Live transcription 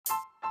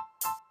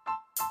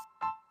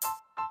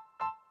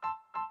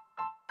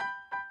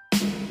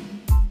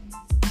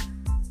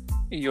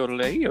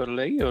Yodelay,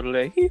 yodelay,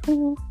 yodelay,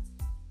 hee-hoo.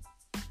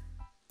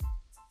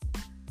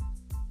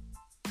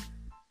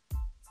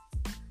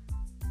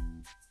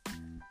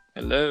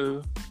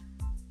 Hello.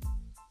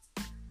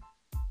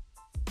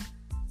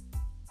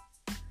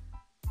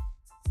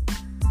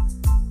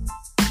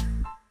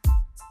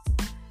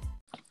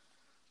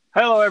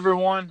 Hello,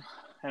 everyone,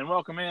 and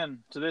welcome in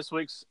to this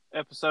week's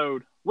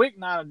episode, Week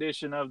 9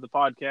 edition of the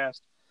podcast.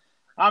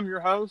 I'm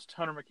your host,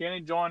 Hunter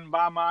McKinney, joined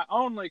by my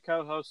only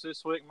co-host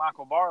this week,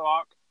 Michael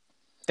Barlock.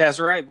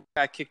 That's right.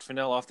 I kicked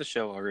Fennell off the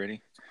show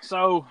already.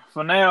 So,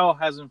 Fennell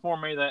has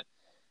informed me that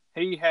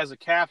he has a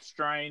calf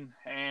strain,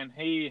 and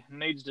he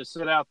needs to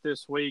sit out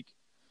this week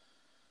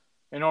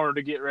in order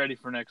to get ready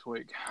for next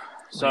week.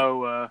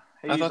 So,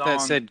 he's I thought that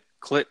said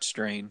clit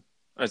strain.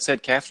 It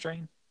said calf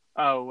strain?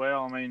 Oh,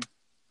 well, I mean,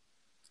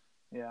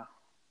 yeah.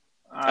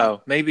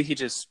 Maybe he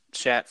just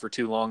shat for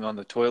too long on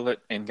the toilet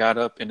and got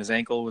up and his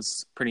ankle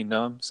was pretty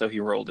numb, so he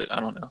rolled it. I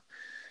don't know.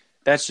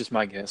 That's just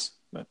my guess.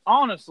 But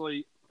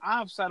honestly,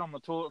 I've sat on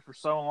the toilet for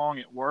so long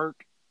at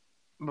work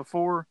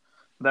before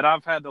that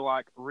I've had to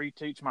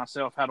reteach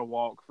myself how to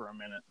walk for a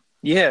minute.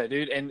 Yeah,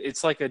 dude, and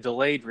it's like a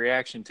delayed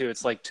reaction too.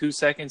 It's like 2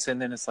 seconds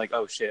and then it's like,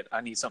 oh shit, I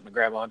need something to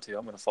grab onto.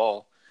 I'm going to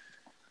fall.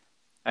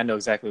 I know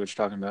exactly what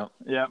you're talking about.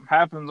 Yeah,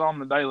 happens on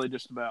the daily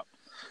just about.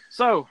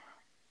 So,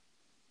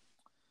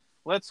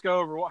 let's go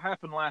over what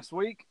happened last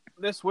week.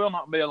 This will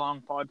not be a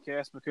long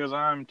podcast because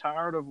I'm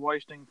tired of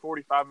wasting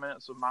 45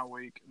 minutes of my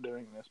week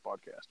doing this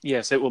podcast.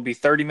 Yes, it will be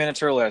 30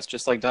 minutes or less,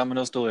 just like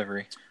Domino's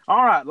delivery.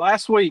 All right,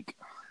 last week,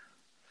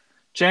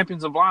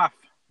 Champions of Life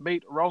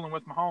beat Rolling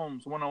with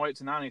Mahomes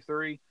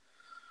 108-93.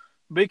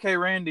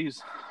 BK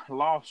Randy's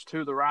lost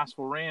to the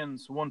Riceville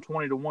Wrens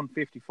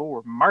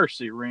 120-154.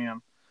 Mercy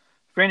Wren.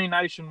 Fannie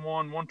Nation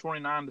won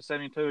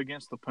 129-72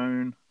 against the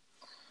Poon.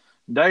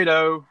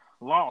 Dado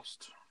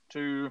lost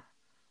to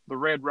the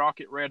Red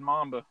Rocket Red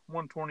Mamba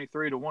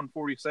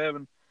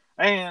 123-147.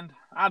 And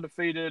I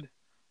defeated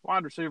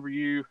wide receiver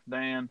U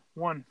Dan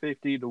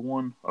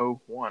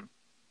 150-101.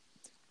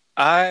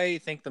 I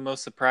think the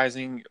most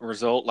surprising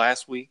result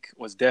last week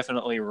was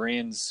definitely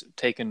Wrens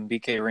taking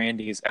BK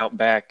Randy's out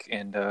back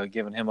and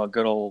giving him a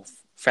good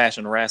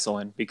old-fashioned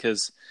wrestling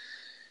because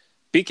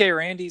BK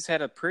Randy's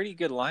had a pretty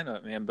good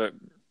lineup, man, but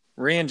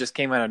Wren just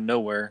came out of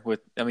nowhere.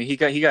 He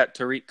got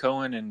Tariq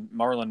Cohen and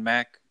Marlon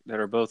Mack that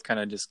are both kind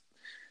of just,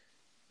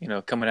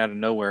 coming out of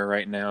nowhere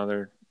right now.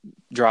 They're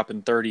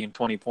dropping 30 and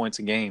 20 points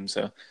a game.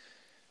 So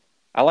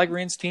I like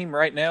Wren's team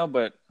right now,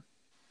 but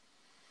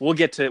we'll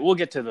get to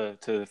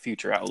the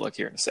future outlook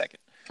here in a second.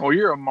 Well,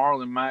 you're a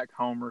Marlon Mack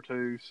homer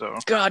too, so.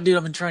 God, dude,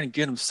 I've been trying to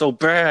get him so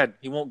bad.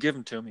 He won't give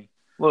him to me.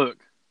 Look,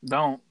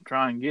 don't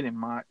try and get him,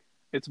 Mike.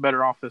 It's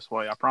better off this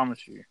way, I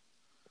promise you.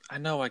 I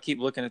know. I keep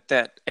looking at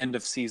that end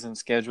of season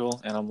schedule,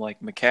 and I'm like,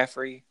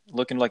 McCaffrey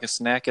looking like a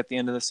snack at the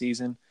end of the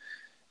season,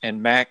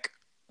 and Mack,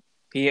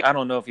 I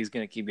don't know if he's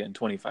going to keep getting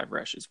 25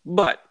 rushes,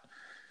 but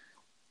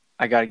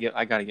I gotta get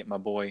my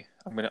boy.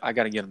 I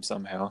gotta get him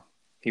somehow.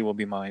 He will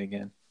be mine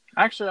again.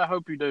 Actually, I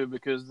hope you do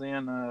because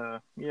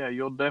then,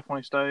 you'll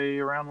definitely stay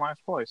around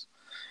last place.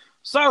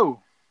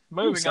 So,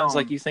 moving on. Sounds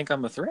like you think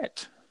I'm a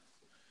threat.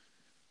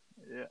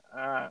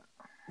 Yeah,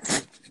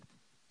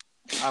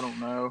 I don't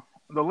know.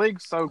 The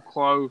league's so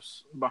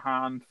close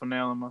behind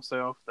Fennell and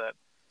myself that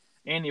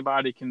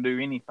anybody can do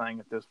anything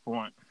at this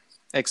point.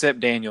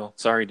 Except Daniel.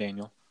 Sorry,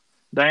 Daniel.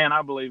 Dan,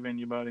 I believe in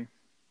you, buddy.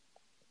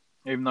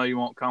 Even though you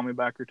won't call me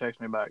back or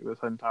text me back this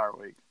entire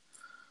week.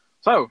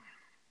 So,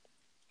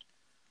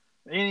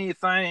 do we need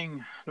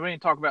to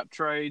talk about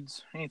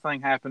trades? Anything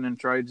happened in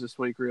trades this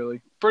week,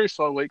 really? Pretty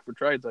slow week for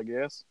trades, I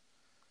guess.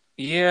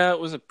 Yeah, it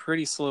was a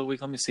pretty slow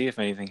week. Let me see if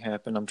anything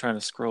happened. I'm trying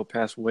to scroll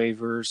past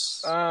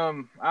waivers. I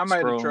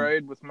made a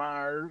trade with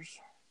Myers.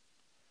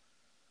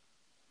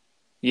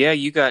 Yeah,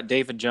 you got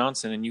David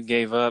Johnson, and you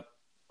gave up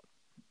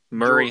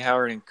Murray,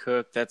 Howard, and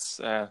Cook. That's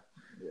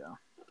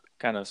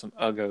kind of some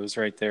uggos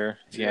right there,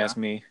 if you ask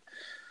me.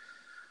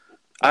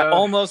 I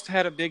almost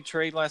had a big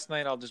trade last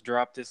night. I'll just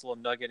drop this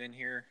little nugget in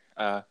here.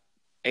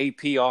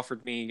 AP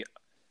offered me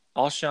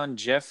Alshon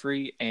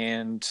Jeffrey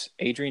and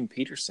Adrian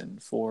Peterson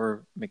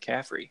for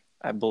McCaffrey,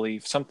 I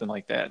believe, something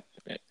like that.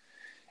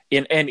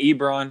 And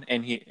Ebron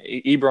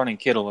and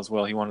Kittle as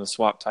well. He wanted to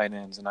swap tight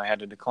ends, and I had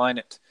to decline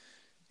it.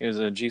 It was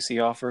a juicy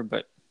offer,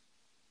 but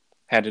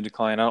had to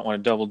decline. I don't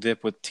want to double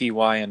dip with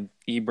Ty and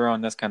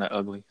Ebron. That's kind of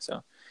ugly.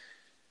 So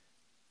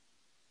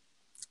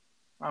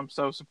I'm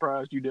so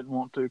surprised you didn't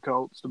want two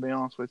Colts, to be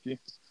honest with you.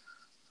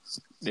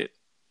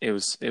 It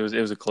was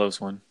a close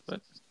one,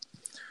 but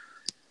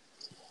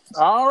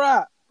all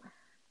right.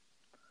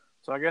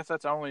 So I guess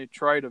that's the only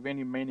trade of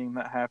any meaning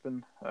that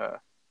happened.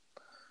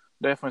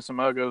 Definitely some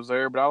uggos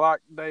there, but I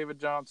like David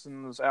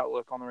Johnson's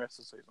outlook on the rest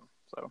of the season,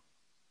 so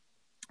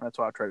that's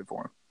why I traded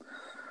for him.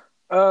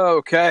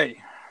 Okay,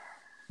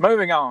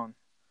 moving on.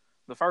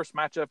 The first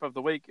matchup of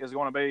the week is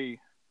going to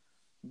be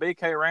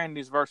BK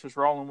Randy's versus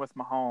Rolling with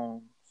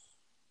Mahomes.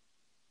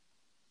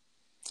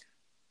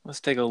 Let's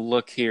take a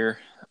look here.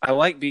 I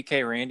like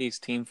BK Randy's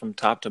team from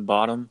top to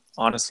bottom.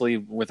 Honestly,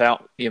 even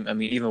without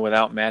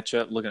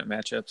matchup, looking at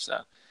matchups,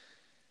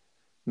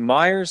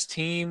 Meyer's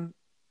team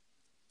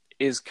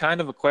is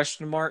kind of a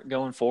question mark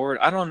going forward.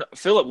 I don't know.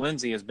 Philip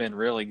Lindsay has been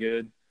really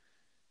good,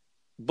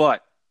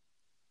 but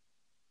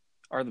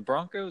are the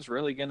Broncos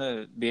really going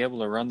to be able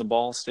to run the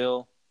ball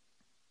still?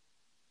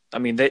 I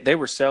mean, they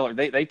were sellers.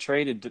 They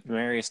traded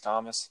Demaryius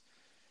Thomas.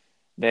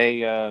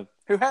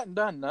 Who hadn't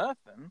done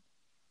nothing.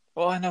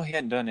 Well, I know he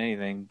hadn't done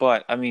anything,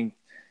 but I mean,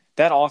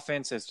 that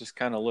offense has just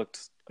kind of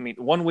looked. I mean,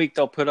 one week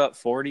they'll put up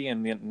 40,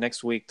 and the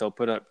next week they'll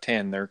put up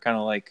 10. They're kind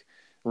of like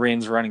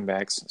Ren's running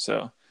backs.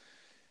 So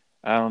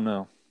I don't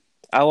know.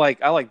 I like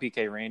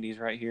BK Randy's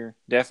right here.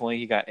 Definitely,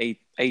 he got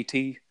AT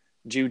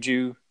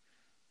Juju.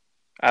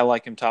 I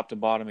like him top to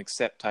bottom,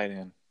 except tight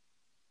end.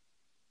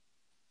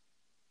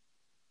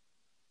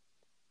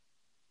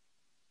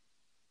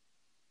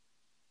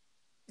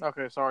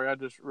 Okay, sorry, I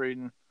just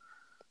reading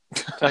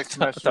text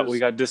messages. I thought we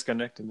got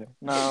disconnected there.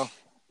 No,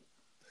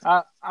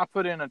 I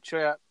put in a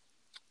chat,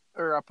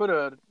 or I put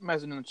a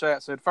message in the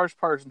chat, said first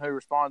person who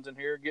responds in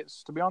here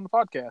gets to be on the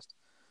podcast.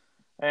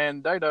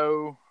 And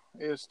Dado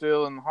is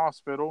still in the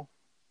hospital.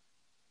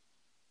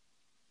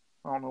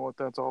 I don't know what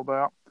that's all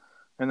about.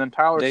 And then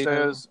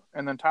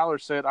Tyler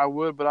said, I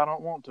would, but I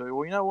don't want to.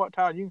 Well, you know what,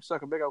 Tyler? You can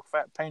suck a big old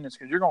fat penis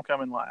because you're going to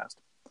come in last.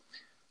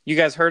 You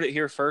guys heard it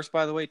here first,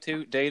 by the way,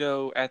 too.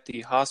 Dado at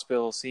the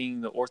hospital seeing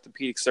the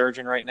orthopedic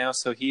surgeon right now,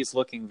 so he's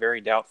looking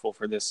very doubtful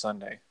for this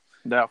Sunday.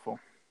 Doubtful.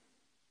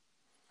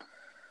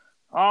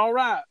 All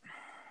right.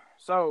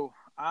 So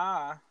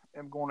I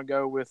am going to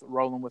go with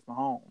rolling with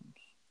Mahomes.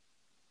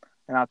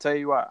 And I'll tell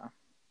you why.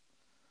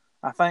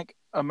 I think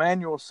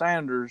Emmanuel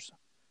Sanders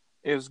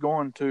is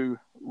going to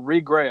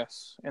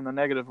regress in the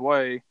negative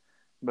way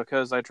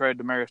because they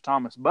traded Demaryius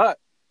Thomas. But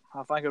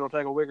I think it'll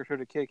take a week or two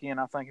to kick in.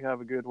 I think he'll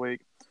have a good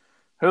week.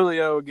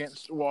 Julio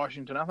against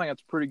Washington. I think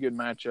that's a pretty good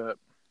matchup.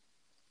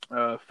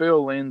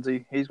 Phil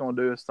Lindsay, he's going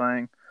to do his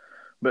thing.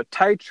 But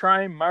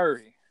Tay-Train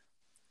Murray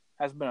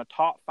has been a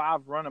top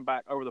 5 running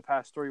back over the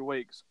past 3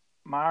 weeks.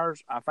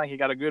 Myers, I think he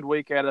got a good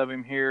week out of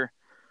him here.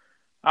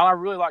 I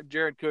really like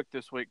Jared Cook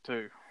this week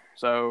too.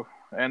 So,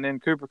 and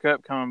then Cooper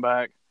Kupp coming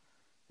back.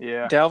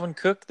 Yeah. Dalvin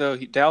Cook, though,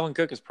 Dalvin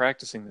Cook is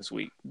practicing this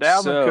week.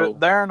 Cook,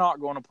 they're not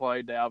going to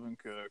play Dalvin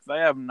Cook. They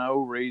have no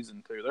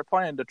reason to. They're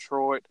playing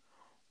Detroit.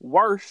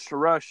 Worst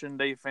rushing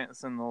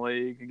defense in the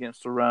league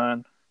against the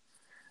run.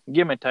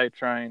 Give me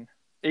Tay-Train,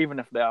 even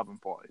if Dalvin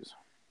plays.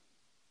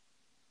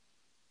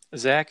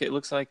 Zach, it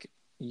looks like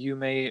you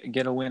may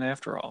get a win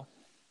after all.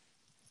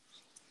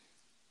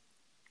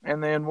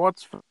 And then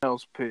what's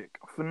Fennell's pick?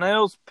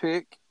 Fennell's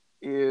pick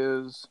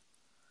is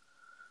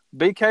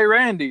BK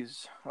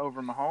Randy's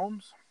over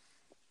Mahomes.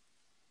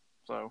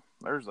 So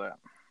there's that.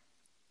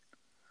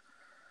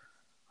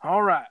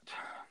 All right.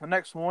 The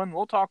next one,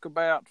 we'll talk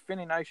about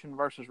Finney Nation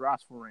versus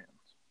Riceville Wrens.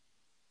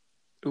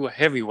 Ooh, a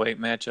heavyweight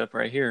matchup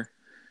right here.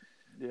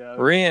 Yeah.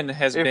 Wren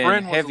has been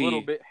Wren heavy. Was a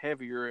little bit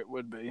heavier, it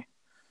would be.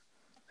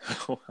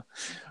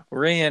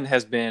 Wren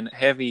has been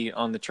heavy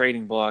on the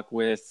trading block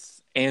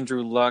with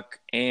Andrew Luck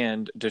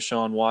and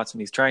Deshaun Watson.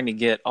 He's trying to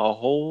get a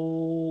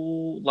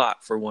whole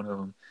lot for one of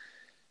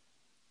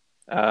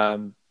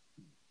them.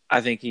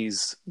 I think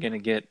he's going to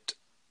get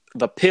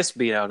the piss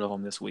beat out of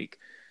him this week.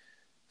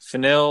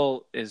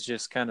 Fennell is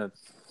just kind of,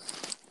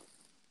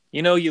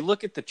 you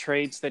look at the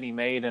trades that he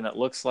made and it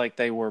looks like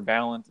they were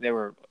balanced. They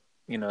were,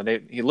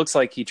 he looks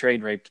like he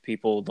trade raped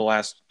people the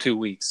last 2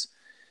 weeks.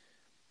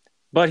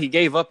 But he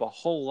gave up a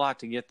whole lot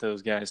to get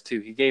those guys, too.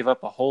 He gave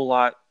up a whole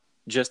lot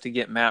just to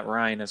get Matt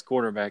Ryan as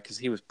quarterback because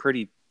he was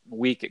pretty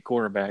weak at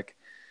quarterback.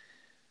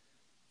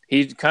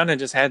 He kind of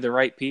just had the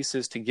right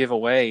pieces to give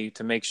away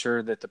to make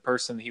sure that the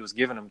person he was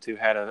giving them to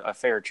had a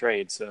fair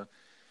trade. So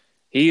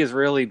he has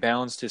really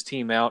balanced his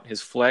team out.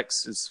 His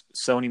flex is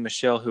Sony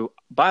Michel, who,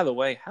 by the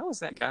way, how is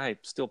that guy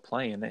still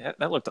playing?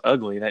 That looked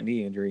ugly, that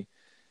knee injury.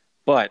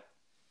 But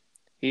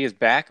he is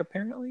back,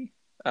 apparently.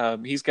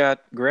 He's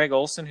got Greg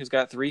Olsen, who's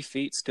got 3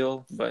 feet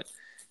still, but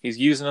he's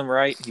using them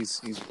right.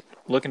 He's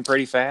looking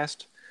pretty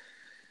fast.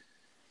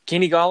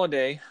 Kenny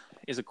Golladay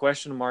is a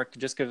question mark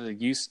just because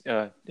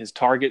of his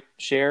target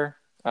share.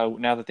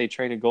 Now that they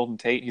traded Golden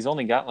Tate, he's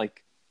only got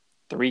like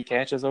 3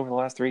 catches over the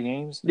last 3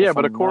 games. Yeah,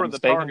 but according to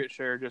the target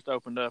share, just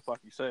opened up, like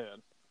you said.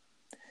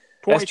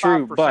 25%, that's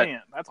true, but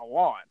that's a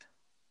lot.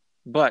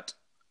 But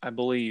I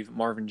believe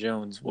Marvin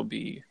Jones will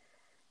be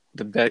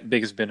the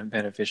biggest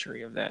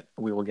beneficiary of that.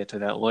 We will get to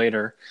that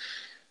later.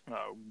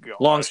 Oh, gosh.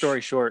 Long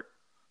story short,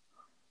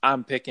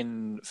 I'm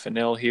picking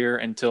Fennell here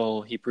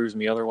until he proves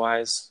me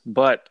otherwise.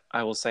 But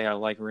I will say I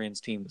like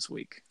Wren's team this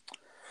week.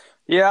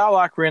 Yeah, I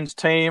like Wren's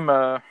team.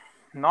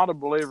 Not a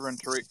believer in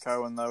Tariq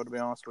Cohen, though, to be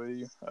honest with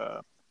you.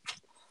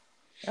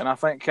 And I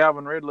think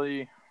Calvin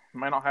Ridley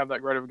may not have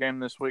that great of a game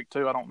this week,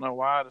 too. I don't know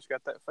why. I just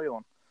got that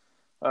feeling.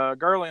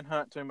 Gurley and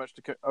Hunt, too much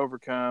to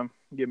overcome.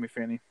 Give me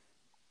Finney.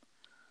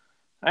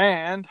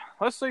 And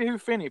let's see who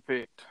Finney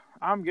picked.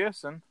 I'm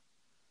guessing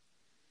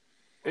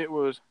it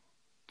was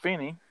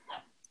Finney.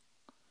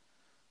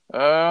 He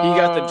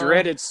got the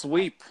dreaded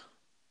sweep.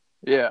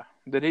 Yeah.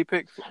 Did he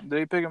pick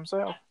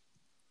himself?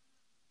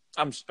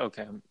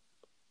 Okay. Are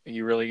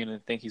you really gonna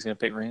think he's gonna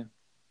pick Wren?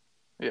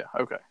 Yeah.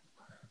 Okay.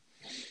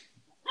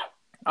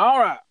 All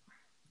right.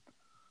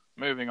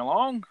 Moving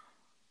along.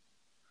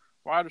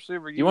 Wide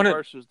receiver U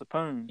versus the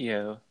Poon.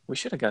 Yeah, we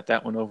should have got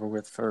that one over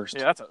with first.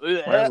 Yeah, that's a.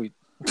 Why are we?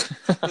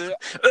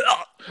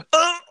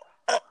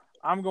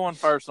 I'm going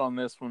first on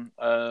this one.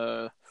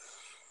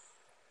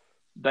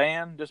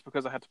 Dan, just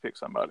because I have to pick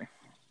somebody.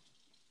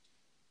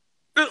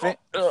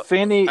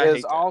 Finney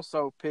is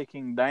also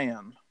picking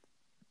Dan.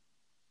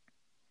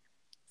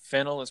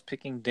 Fennel is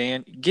picking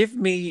Dan. Give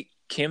me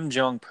Kim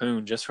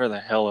Jong-Poon just for the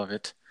hell of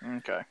it.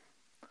 Okay.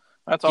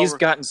 He's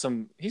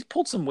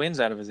pulled some wins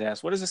out of his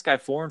ass. What is this guy,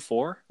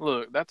 4-4?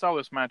 Look, that's all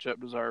this matchup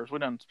deserves. We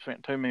done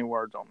spent too many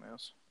words on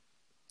this.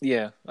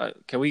 Yeah.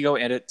 Can we go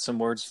edit some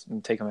words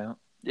and take them out?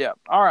 Yeah.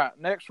 All right.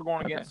 Next, we're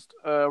going against.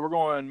 We're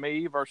going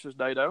me versus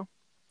Dado.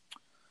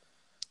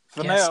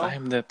 Fennell, yes, I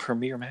am the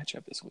premier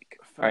matchup this week.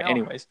 All right.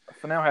 Anyways,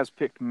 Fennell has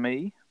picked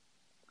me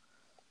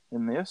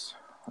in this.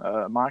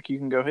 Mike, you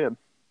can go ahead.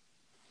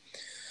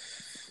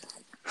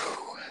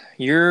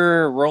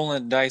 You're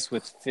rolling dice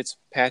with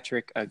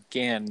Fitzpatrick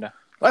again.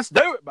 Let's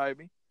do it,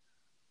 baby.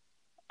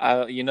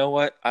 You know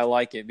what? I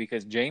like it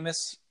because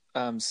Jameis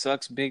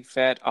sucks big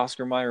fat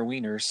Oscar Mayer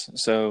wieners.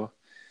 So,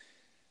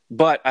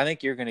 but I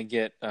think you're going to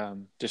get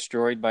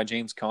destroyed by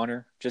James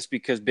Conner just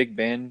because Big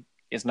Ben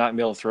is not going to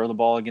be able to throw the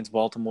ball against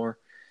Baltimore.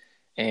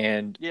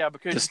 And yeah,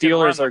 because the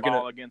Steelers are going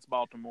to against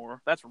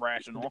Baltimore. That's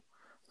rational.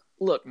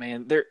 Look,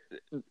 man,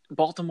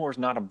 Baltimore's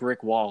not a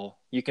brick wall.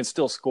 You can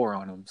still score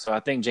on them. So I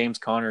think James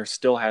Conner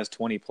still has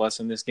 20 plus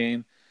in this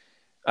game.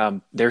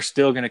 They're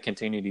still going to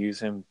continue to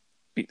use him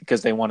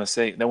because they want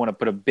to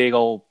put a big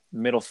old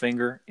middle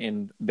finger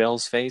in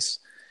Bell's face.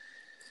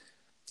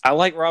 I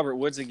like Robert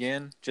Woods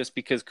again just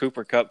because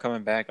Cooper Kupp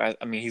coming back. I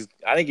think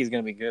he's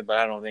going to be good, but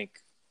I don't think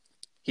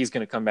he's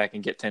going to come back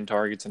and get 10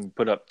 targets and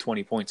put up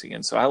 20 points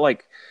again. So I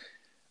like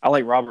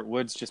Robert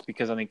Woods just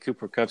because I think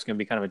Cooper Kupp's going to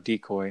be kind of a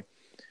decoy.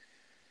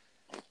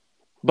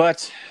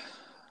 But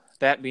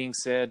that being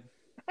said,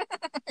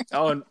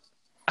 and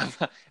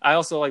I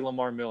also like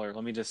Lamar Miller.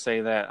 Let me just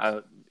say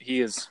that he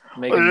is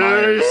making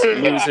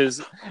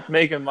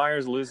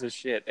Myers lose his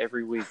shit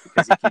every week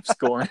because he keeps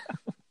scoring.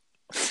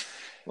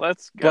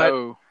 Let's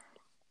go.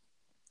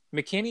 But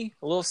McKinney,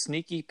 a little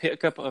sneaky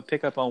pickup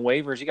on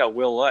waivers. You got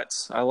Will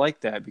Lutz. I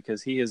like that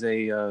because he is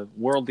a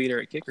world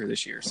leader at kicker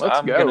this year. So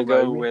I'm going to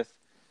go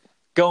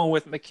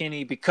with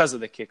McKinney because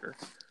of the kicker.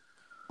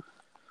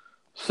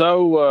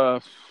 So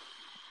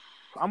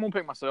I'm going to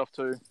pick myself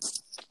too.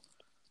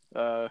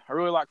 I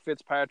really like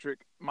Fitzpatrick.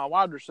 My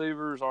wide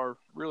receivers are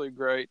really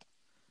great.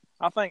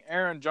 I think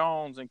Aaron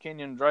Jones and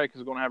Kenyon Drake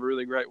is going to have a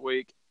really great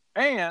week.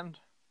 And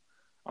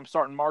I'm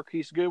starting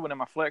Marquise Goodwin in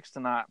my flex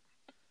tonight.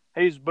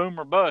 He's boom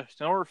or bust.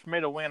 In order for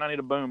me to win, I need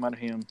a boom out of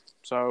him.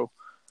 So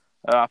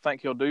I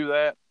think he'll do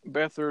that.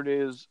 Beathard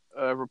is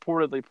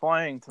reportedly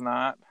playing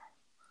tonight.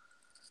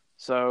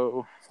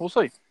 So we'll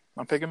see.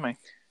 I'm picking me.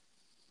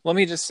 Let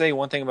me just say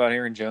one thing about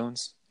Aaron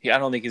Jones. I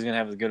don't think he's going to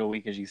have as good a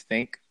week as you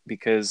think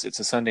because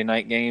it's a Sunday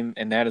night game,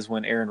 and that is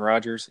when Aaron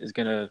Rodgers is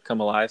going to come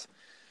alive.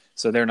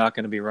 So they're not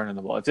going to be running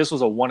the ball. If this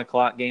was a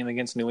 1:00 game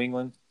against New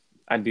England,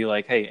 I'd be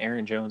like, hey,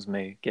 Aaron Jones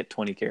may get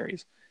 20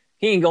 carries.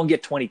 He ain't going to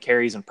get 20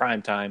 carries in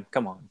prime time.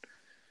 Come on.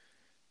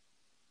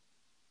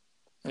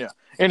 Yeah.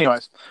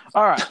 Anyways.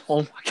 All right.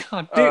 Oh, my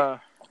God,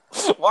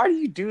 dude. Why do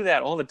you do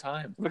that all the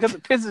time? Because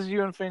it pisses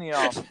you and Finney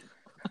off.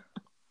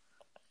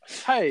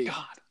 Hey.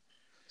 God.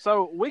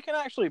 So we can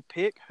actually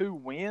pick who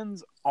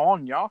wins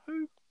on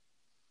Yahoo?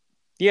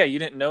 Yeah, you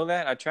didn't know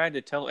that? I tried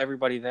to tell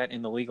everybody that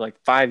in the league like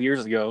 5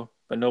 years ago,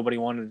 but nobody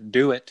wanted to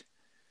do it.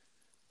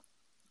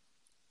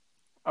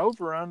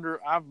 Over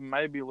under, I've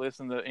maybe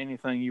listened to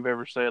anything you've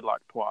ever said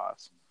like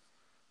twice.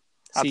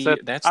 See,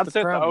 that's I'd the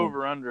set problem. The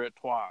over under at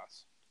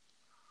twice.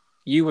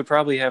 You would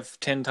probably have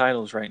 10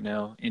 titles right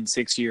now in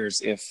 6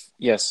 years if,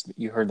 yes,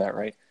 you heard that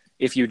right,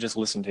 if you just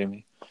listened to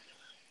me.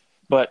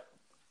 But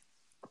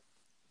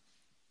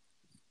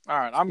all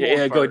right, I'm going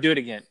first. Go do it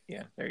again.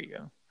 Yeah, there you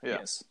go. Yeah.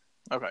 Yes.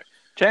 Okay.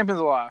 Champions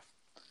of Life.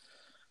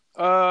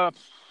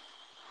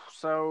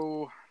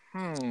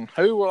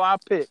 Who will I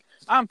pick?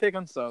 I'm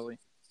picking Sully.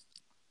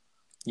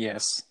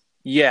 Yes.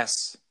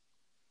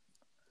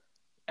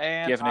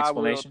 And do you have an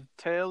explanation? I will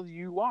tell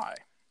you why.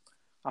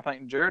 I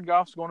think Jared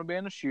Goff's going to be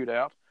in the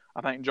shootout.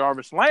 I think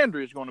Jarvis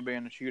Landry is going to be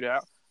in the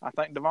shootout. I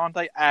think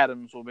Devontae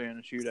Adams will be in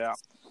the shootout.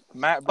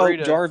 Matt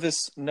Breida. Oh,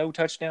 Jarvis, no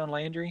touchdown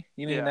Landry?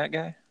 You mean that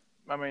guy?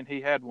 I mean,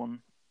 he had one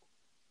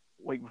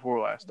week before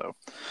last, though.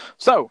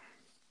 So,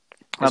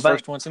 his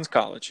first one since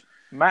college.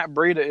 Matt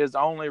Breida is the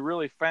only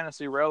really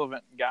fantasy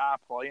relevant guy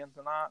playing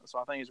tonight, so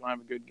I think he's going to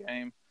have a good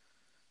game.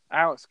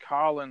 Alex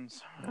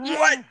Collins.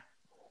 What?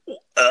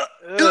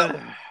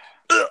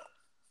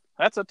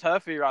 That's a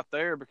toughie right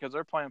there because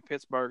they're playing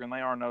Pittsburgh and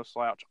they are no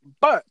slouch.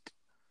 But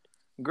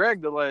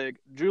Greg DeLeg,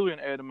 Julian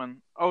Edelman,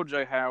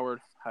 O.J. Howard,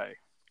 hey,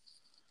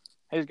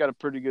 he's got a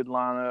pretty good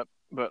lineup.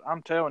 But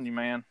I'm telling you,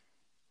 man,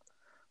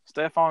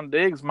 Stephon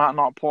Diggs might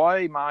not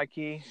play,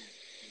 Mikey.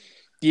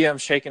 Yeah, I'm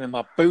shaking in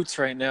my boots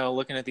right now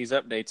looking at these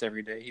updates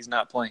every day. He's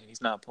not playing.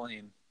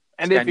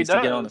 And if he does,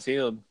 to get on the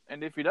field.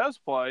 And if he does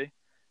play,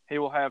 he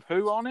will have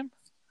who on him?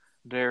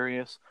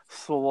 Darius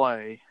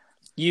Slay.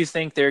 You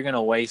think they're going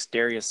to waste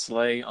Darius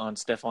Slay on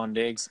Stephon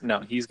Diggs?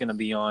 No, he's going to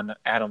be on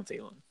Adam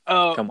Thielen.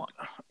 Come on.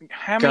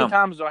 How many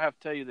times do I have to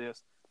tell you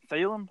this?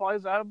 Thielen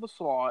plays out of the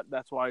slot.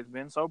 That's why he's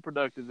been so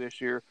productive this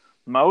year.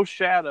 Most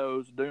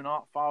shadows do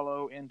not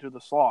follow into the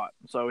slot.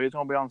 So he's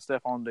going to be on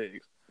Stephon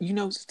Diggs. You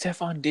know,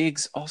 Stephon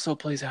Diggs also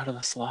plays out of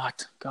the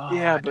slot. God.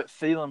 Yeah, but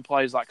Thielen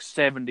plays like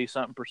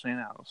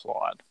 70-something% out of the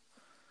slot.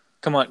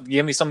 Come on,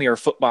 give me some of your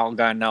football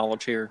guy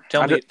knowledge here.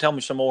 Tell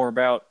me some more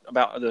about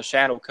the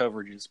shadow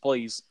coverages,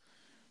 please.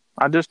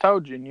 I just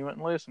told you, and you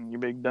wouldn't listen, you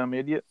big dumb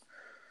idiot.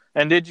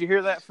 And did you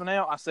hear that,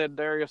 Fennell? I said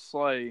Darius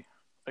Slay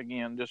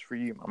again, just for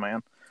you, my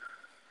man.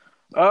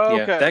 Okay.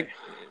 Yeah,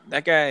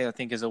 that guy, I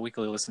think, is a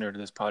weekly listener to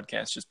this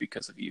podcast just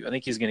because of you. I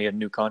think he's going to get a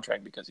new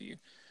contract because of you.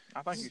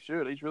 I think he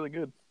should. He's really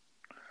good.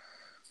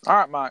 All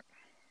right, Mike.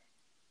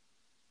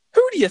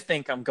 Who do you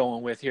think I'm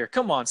going with here?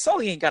 Come on,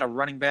 Sully ain't got a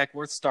running back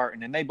worth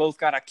starting, and they both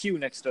got a Q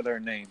next to their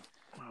name.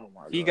 Oh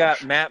my gosh. He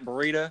got Matt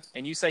Breida,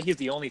 and you say he's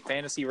the only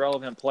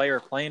fantasy-relevant player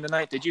playing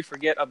tonight. Did you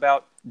forget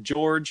about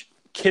George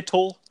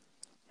Kittle?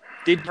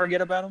 Did you forget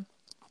about him?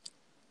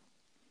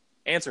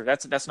 Answer.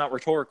 That's not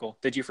rhetorical.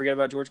 Did you forget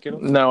about George Kittle?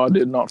 No, I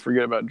did not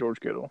forget about George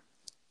Kittle.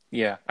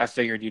 Yeah, I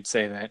figured you'd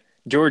say that.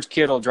 George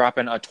Kittle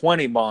dropping a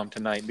 20 bomb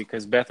tonight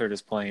because Beathard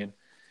is playing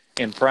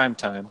in prime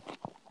time.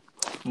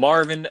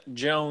 Marvin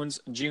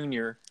Jones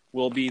Jr.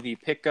 will be the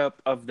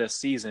pickup of the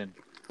season.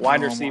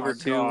 Wide receiver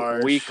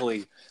 2,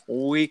 weekly.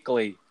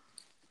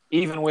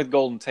 Even with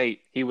Golden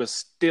Tate, he was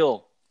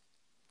still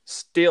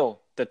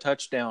the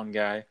touchdown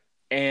guy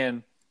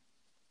and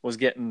was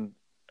getting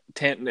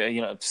 7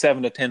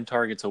 to 10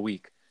 targets a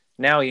week.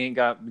 Now he ain't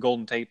got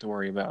Golden Tate to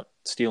worry about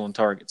stealing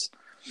targets.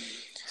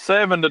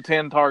 7 to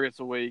 10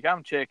 targets a week.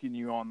 I'm checking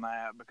you on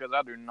that because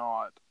I do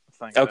not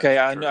think. Okay,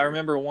 I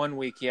remember 1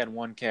 week he had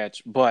 1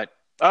 catch, but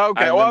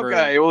okay. Well,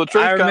 the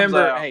truth comes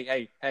out.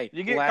 Hey.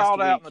 You get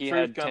called out, and the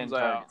truth comes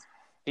out. Targets.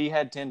 He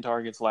had 10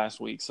 targets last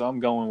week, so I'm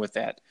going with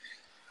that.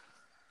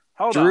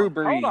 Drew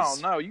Brees. Hold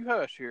on. No, you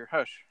hush here.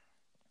 Hush.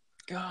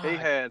 God. He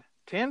had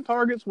 10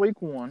 targets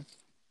week 1,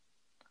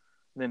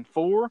 then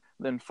 4,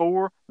 then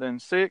 4, then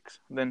 6,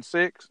 then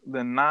 6,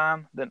 then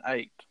 9, then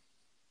 8.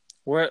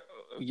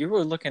 You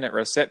were looking at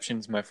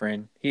receptions, my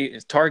friend.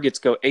 His targets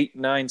go 8,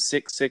 9,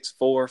 6, 6,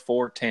 4,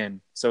 4,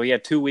 10. So he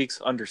had 2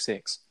 weeks under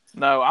 6.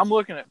 No, I'm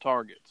looking at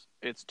targets.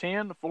 It's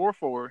 10, 4,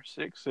 4,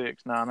 6,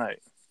 6, 9, 8.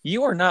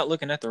 You are not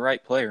looking at the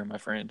right player, my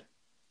friend.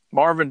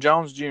 Marvin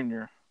Jones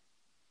Jr.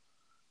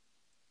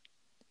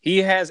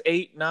 He has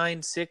 8,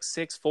 9, 6,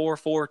 6, 4,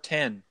 4,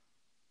 10.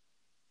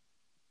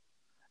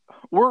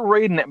 We're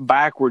reading it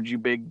backwards, you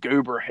big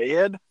goober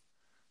head.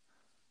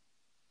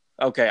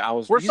 Okay,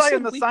 we're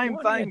saying the same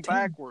thing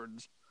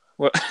backwards.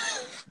 Well,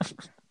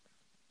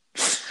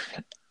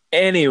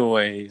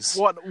 anyways.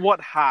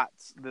 What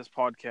heights this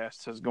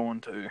podcast has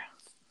gone to.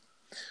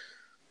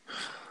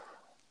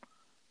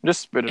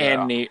 Just spit it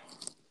out.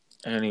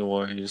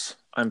 Anyways,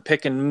 I'm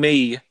picking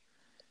me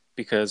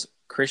because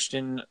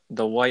Christian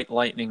the White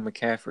Lightning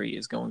McCaffrey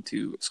is going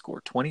to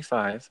score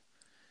 25.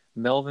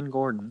 Melvin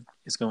Gordon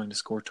is going to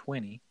score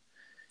 20.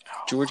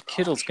 George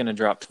Kittle's going to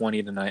drop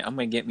 20 tonight. I'm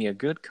going to get me a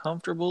good,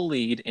 comfortable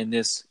lead in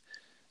this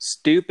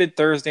stupid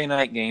Thursday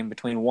night game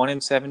between 1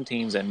 and 7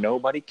 teams that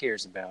nobody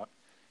cares about.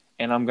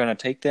 And I'm going to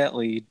take that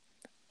lead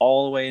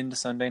all the way into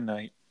Sunday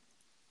night,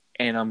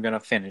 and I'm going to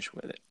finish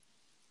with it.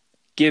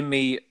 Give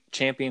me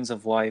Champions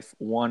of Life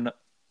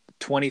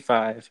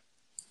 125,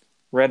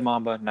 Red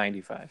Mamba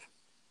 95.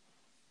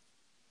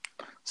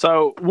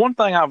 So one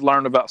thing I've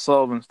learned about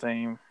Sullivan's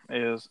team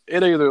is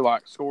it either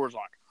scores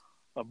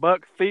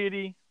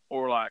 $150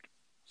 or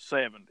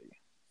 70.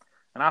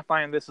 And I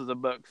think this is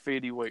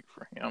 $150 week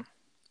for him.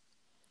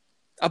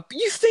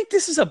 You think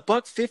this is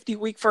 $150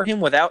 week for him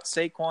without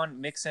Saquon,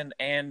 Mixon,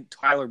 and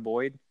Tyler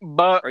Boyd?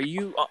 Are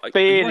you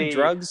on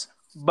drugs?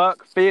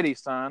 $150,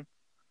 son.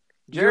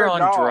 You're on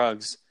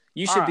drugs.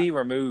 You should be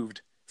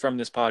removed from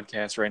this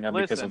podcast right now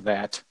because of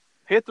that.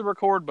 Hit the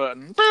record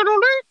button.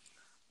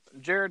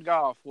 Jared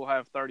Goff will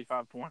have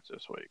 35 points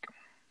this week.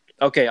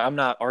 Okay, I'm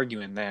not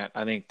arguing that.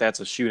 I think that's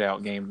a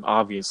shootout game,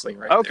 obviously,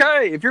 right Okay,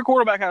 there. If your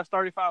quarterback has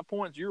 35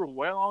 points, you're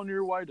well on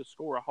your way to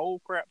score a whole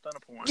crap ton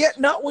of points. Yeah,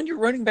 not when your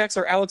running backs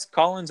are Alex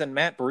Collins and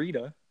Matt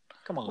Breida.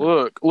 Come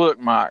on. Look,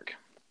 Mike.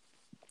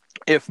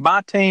 If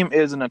my team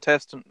isn't a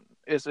testament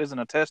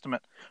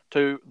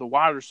to the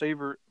wide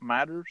receiver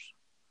matters,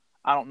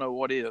 I don't know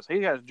what is.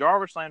 He has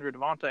Jarvis Landry,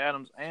 Devontae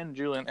Adams, and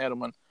Julian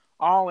Edelman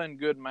all in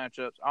good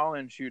matchups, all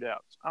in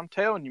shootouts. I'm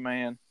telling you,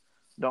 man,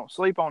 don't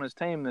sleep on his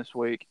team this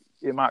week.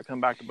 It might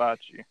come back to bite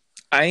you.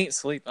 I'm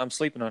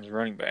sleeping on his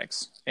running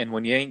backs. And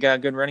when you ain't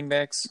got good running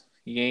backs,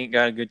 you ain't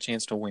got a good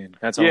chance to win.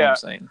 That's all I'm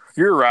saying.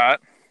 You're right.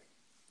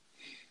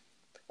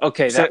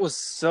 Okay, that was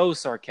so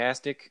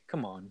sarcastic.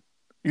 Come on.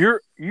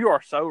 You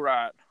are so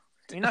right.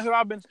 You know who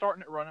I've been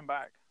starting at running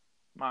back,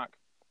 Mike?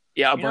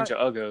 Yeah, a bunch of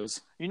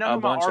uggos. You know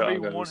who my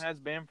RB1 has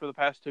been for the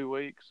past 2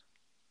 weeks?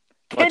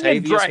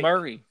 Latavius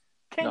Murray.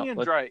 Kenyon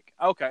Drake.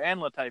 Okay,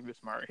 and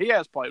Latavius Murray. He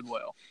has played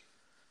well.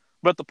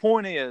 But the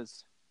point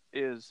is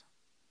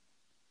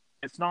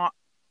it's not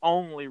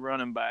only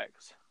running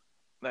backs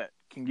that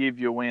can give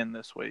you a win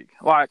this week.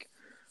 Like,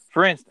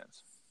 for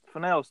instance,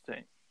 Fennell's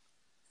team.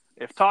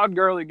 If Todd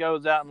Gurley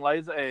goes out and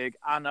lays an egg,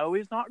 I know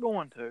he's not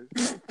going to.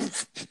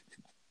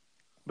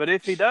 But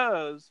if he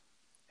does,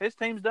 his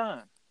team's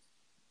done.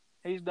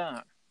 He's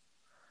done.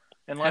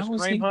 Unless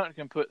Kareem Hunt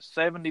can put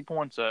 70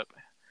 points up.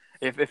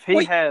 If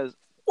he has...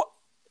 What?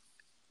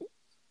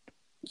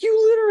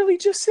 You literally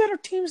just said our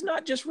team's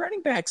not just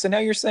running backs, and now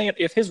you're saying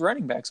if his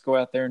running backs go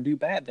out there and do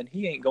bad, then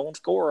he ain't going to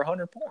score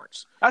 100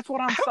 points. That's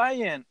what I'm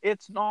saying.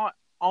 It's not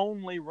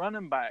only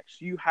running backs.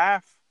 You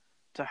have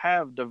to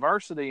have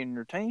diversity in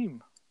your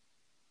team.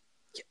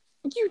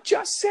 You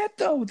just said,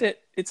 though,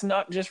 that it's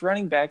not just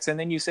running backs, and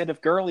then you said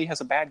if Gurley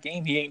has a bad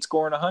game, he ain't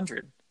scoring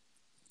 100.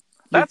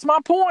 That's my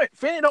point.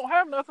 Finney don't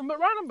have nothing but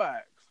running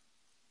backs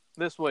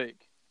this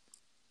week.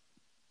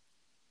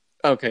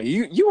 Okay,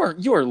 you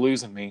are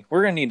losing me.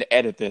 We're going to need to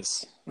edit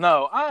this.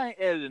 No, I ain't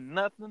editing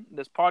nothing.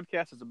 This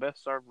podcast is the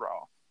best served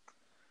raw.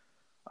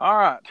 All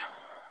right.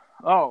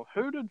 Oh,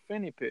 who did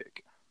Finney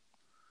pick?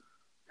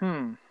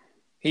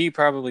 He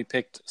probably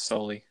picked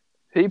Sully.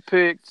 He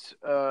picked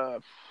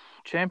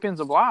Champions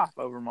of Life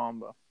over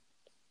Mamba.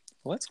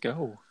 Let's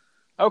go.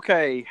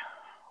 Okay,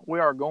 we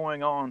are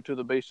going on to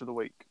the Beast of the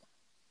Week.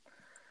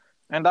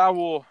 And I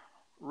will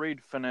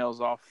read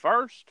Fennell's off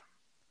first.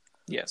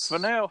 Yes.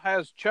 Fennell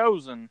has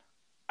chosen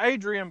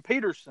Adrian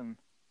Peterson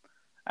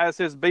as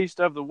his Beast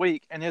of the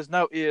Week, and his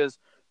note is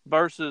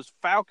versus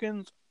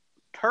Falcons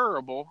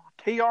terrible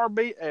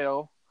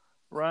TRBL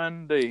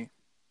run D.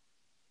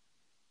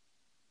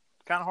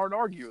 Kind of hard to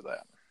argue with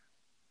that.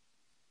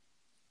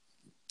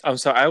 I'm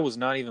sorry, I was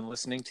not even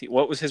listening to you.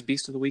 What was his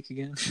Beast of the Week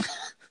again?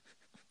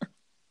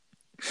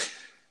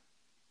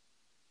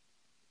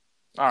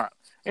 All right.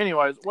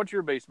 Anyways, what's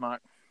your Beast, Mike?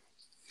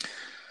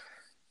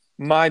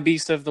 My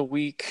Beast of the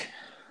Week,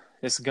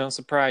 this is going to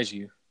surprise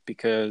you,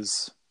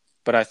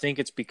 but I think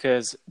it's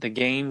because the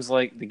games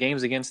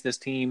against this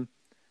team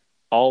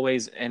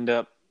always end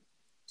up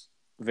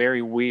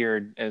very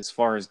weird as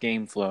far as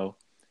game flow,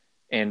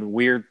 and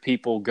weird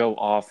people go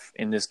off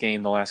in this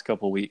game the last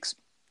couple of weeks.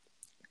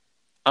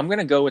 I'm going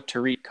to go with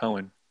Tariq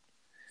Cohen.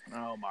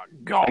 Oh, my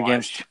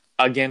gosh.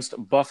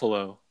 Against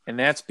Buffalo. And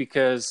that's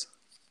because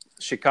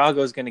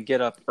Chicago is going to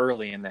get up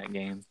early in that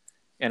game.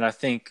 And I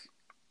think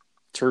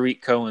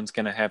Tariq Cohen's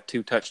going to have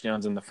 2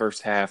 touchdowns in the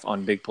first half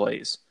on big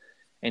plays.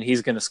 And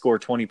he's going to score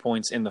 20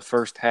 points in the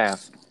first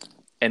half.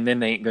 And then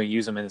they ain't going to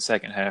use him in the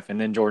second half. And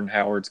then Jordan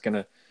Howard's going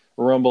to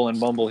rumble and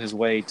bumble his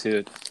way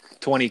to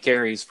 20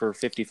 carries for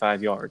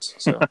 55 yards.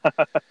 So...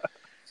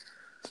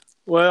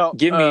 Well,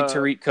 give me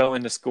Tariq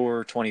Cohen to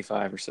score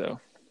 25 or so.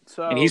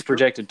 And he's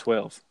projected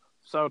 12.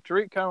 So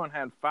Tariq Cohen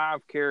had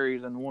 5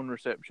 carries and 1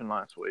 reception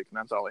last week, and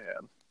that's all he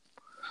had.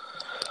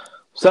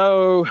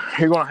 So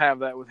you're going to have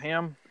that with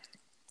him.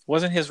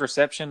 Wasn't his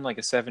reception like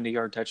a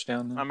 70-yard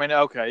touchdown, though? I mean,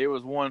 okay, it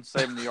was 1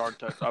 70-yard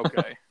touchdown.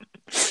 Okay.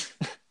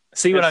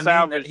 See what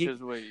I mean? His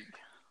week.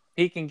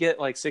 He can get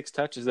like 6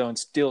 touches, though, and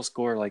still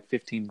score like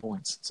 15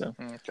 points. So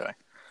okay.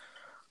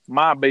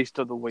 My Beast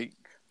of the Week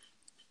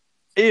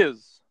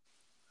is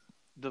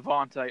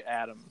Davante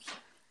Adams.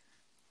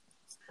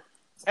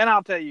 And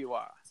I'll tell you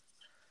why.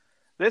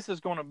 This is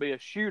going to be a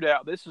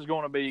shootout. This is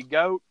going to be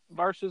GOAT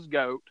versus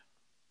GOAT.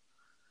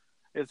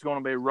 It's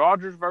going to be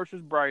Rodgers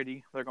versus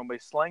Brady. They're going to be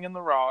slinging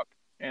the rock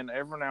and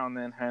every now and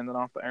then handing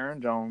off to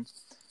Aaron Jones.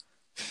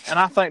 And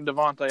I think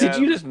Davante Adams...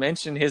 Did you just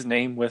mention his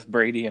name with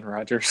Brady and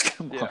Rodgers?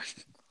 Come on.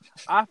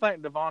 I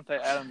think Davante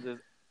Adams is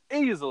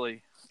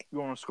easily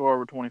going to score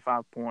over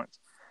 25 points.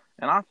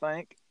 And I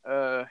think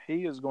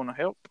he is going to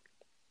help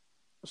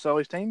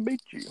Sully's team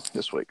beat you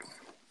this week.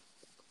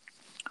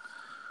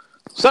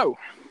 So,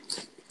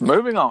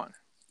 moving on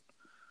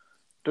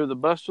to the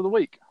Bust of the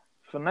Week.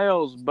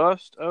 Fennell's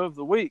Bust of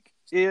the Week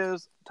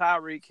is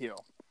Tyreek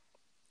Hill.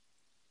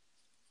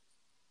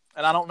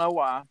 And I don't know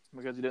why,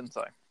 because he didn't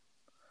say.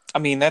 I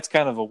mean, that's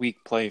kind of a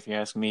weak play if you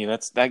ask me.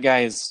 That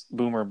guy is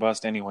boom or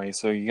bust anyway,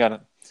 so you gotta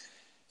be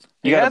bold.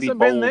 He hasn't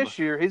been this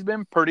year. He's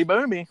been pretty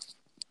boomy.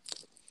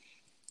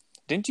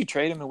 Didn't you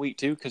trade him in week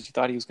 2 because you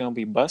thought he was going to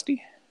be busty?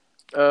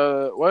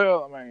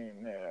 Well, I mean,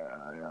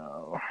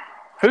 yeah.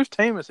 Whose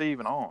team is he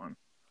even on?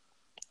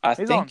 I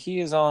think he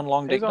is on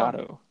Long Dick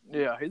Dotto.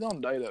 Yeah, he's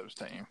on Dato's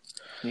team.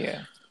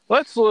 Yeah.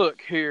 Let's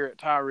look here at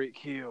Tyreek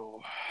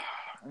Hill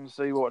and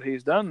see what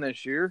he's done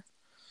this year.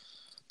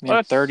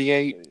 Yeah,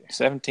 38,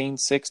 17,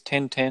 6,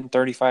 10, 10,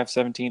 35,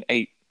 17,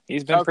 8.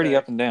 He's been pretty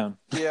up and down.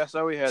 Yeah,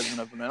 so he has been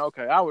up and down.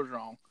 Okay, I was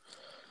wrong.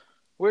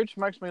 Which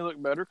makes me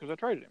look better because I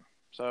traded him.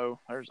 So,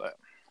 there's that.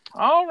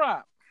 All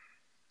right.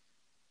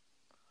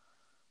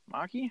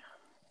 Mikey?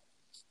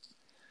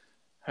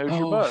 Who's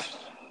your bust?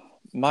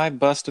 My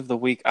bust of the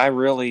week. I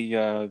really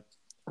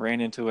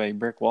ran into a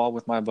brick wall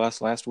with my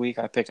bust last week.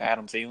 I picked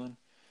Adam Thielen.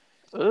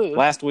 Ugh.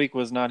 Last week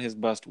was not his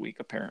bust week,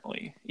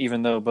 apparently.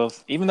 Even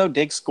though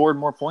Diggs scored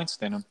more points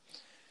than him,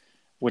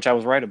 which I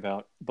was right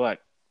about.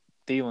 But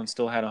Thielen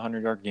still had a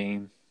 100-yard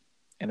game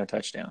and a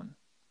touchdown.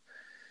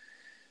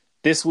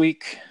 This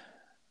week,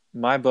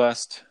 my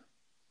bust.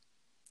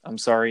 I'm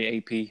sorry,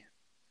 AP.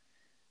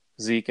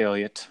 Zeke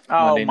Elliott.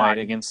 Oh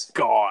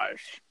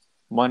gosh.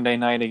 Monday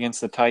night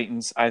against the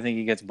Titans. I think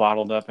he gets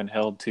bottled up and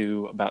held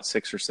to about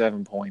 6 or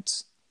 7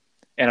 points.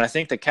 And I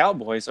think the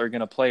Cowboys are going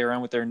to play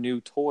around with their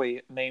new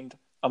toy named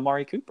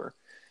Amari Cooper.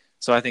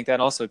 So I think that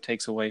also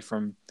takes away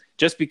from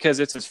just because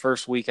it's his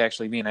first week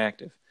actually being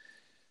active.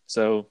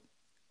 So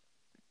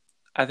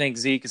I think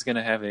Zeke is going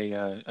to have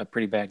a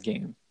pretty bad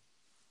game.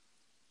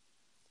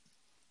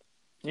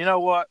 You know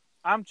what?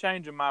 I'm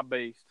changing my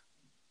beast.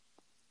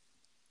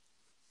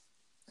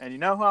 And you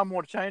know who I'm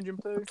going to change him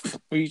to?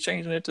 Are you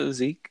changing it to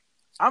Zeke?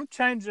 I'm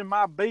changing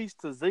my beast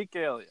to Zeke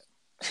Elliott.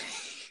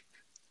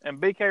 And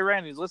BK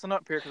Randy's, listen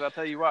up here because I'll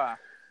tell you why.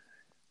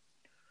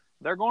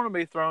 They're going to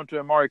be thrown to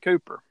Amari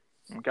Cooper,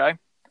 okay?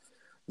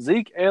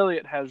 Zeke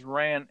Elliott has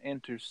ran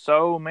into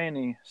so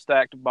many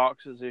stacked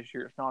boxes this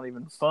year, it's not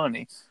even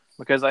funny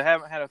because they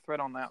haven't had a threat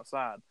on the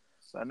outside.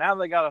 So now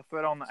they got a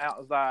threat on the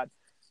outside.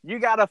 You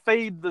got to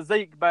feed the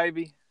Zeke,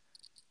 baby.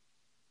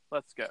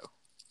 Let's go.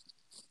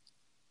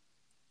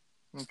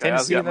 Okay,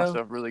 Tennessee, I got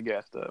myself really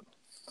gassed up.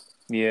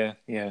 Yeah,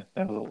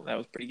 that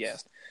was pretty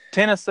gassed.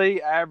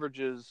 Tennessee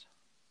averages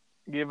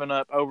giving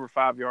up over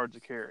 5 yards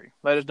a carry.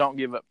 They just don't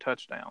give up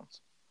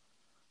touchdowns.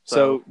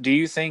 So do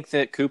you think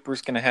that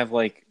Cooper's going to have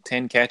like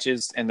 10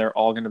 catches and they're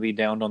all going to be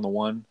downed on the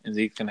one, and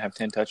Zeke's going to have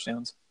 10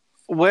 touchdowns?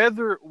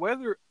 Whether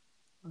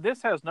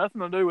this has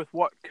nothing to do with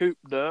what Coop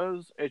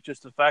does, it's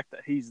just the fact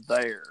that he's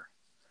there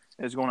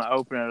is going to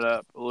open it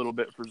up a little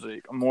bit for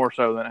Zeke, more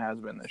so than it has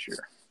been this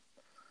year.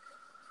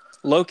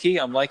 Low key,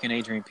 I'm liking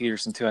Adrian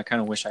Peterson too. I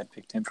kind of wish I'd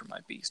picked him for my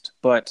beast,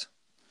 but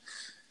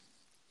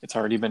it's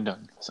already been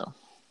done. So,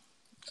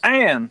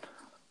 and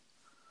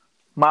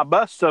my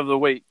bust of the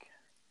week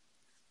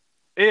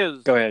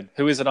is. Go ahead.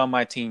 Who is it on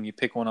my team? You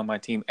pick one on my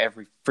team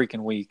every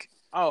freaking week.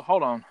 Oh,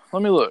 hold on.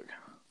 Let me look.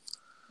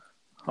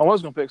 I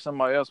was going to pick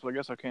somebody else, but I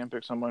guess I can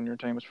pick somebody on your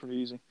team. It's pretty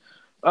easy.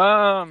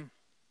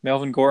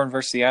 Melvin Gordon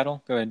versus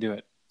Seattle. Go ahead and do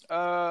it.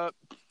 I'm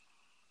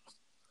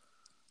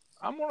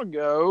going to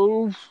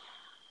go.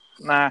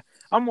 Nah,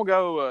 I'm going to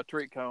go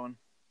Tariq Cohen.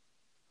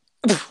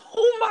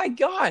 Oh, my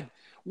God.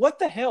 What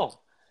the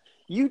hell?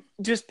 You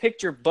just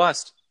picked your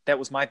bust that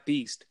was my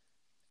beast,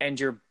 and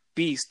your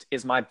beast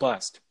is my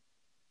bust.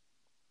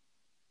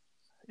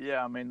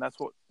 Yeah, I mean, that's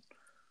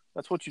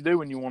what you do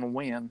when you want to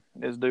win,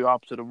 is do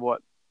opposite of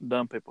what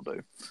dumb people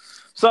do.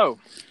 So,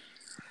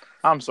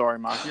 I'm sorry,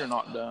 Mike. You're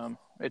not dumb.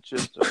 It's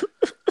just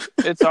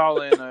it's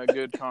all in a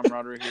good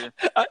camaraderie here.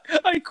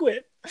 I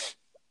quit.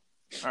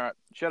 All right,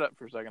 shut up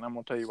for a second. I'm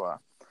going to tell you why.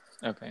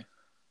 Okay.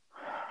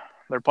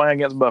 They're playing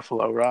against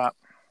Buffalo, right?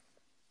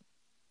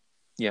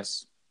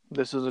 Yes.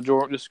 This is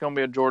going to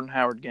be a Jordan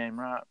Howard game,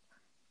 right?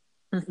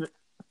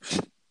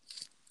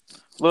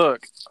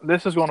 Look,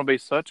 this is going to be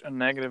such a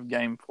negative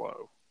game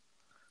flow.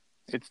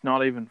 It's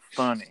not even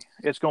funny.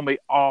 It's going to be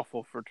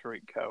awful for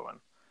Tariq Cohen.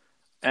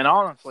 And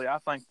honestly, I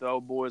think the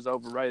old boy is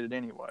overrated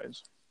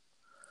anyways.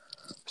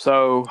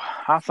 So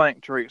I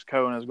think Tariq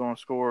Cohen is going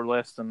to score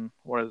less than,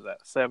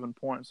 7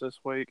 points this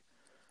week.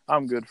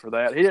 I'm good for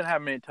that. He didn't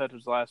have many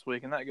touches last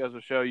week, and that goes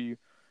to show you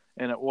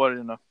what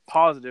in a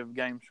positive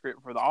game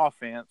script for the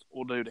offense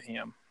will do to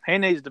him. He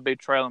needs to be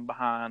trailing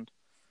behind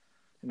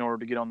in order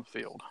to get on the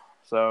field.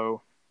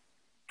 So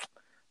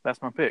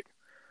that's my pick.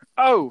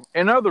 Oh,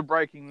 in other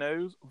breaking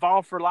news,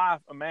 Vol for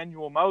Life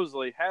Emmanuel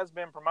Mosley has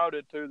been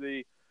promoted to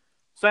the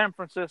San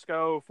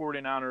Francisco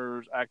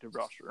 49ers active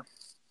roster.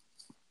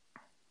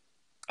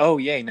 Oh,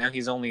 yay. Now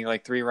he's only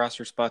like 3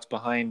 roster spots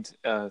behind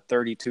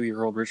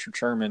 32-year-old Richard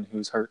Sherman,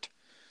 who's hurt.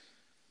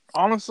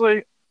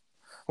 Honestly,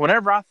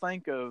 whenever I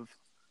think of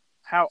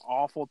how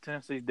awful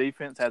Tennessee's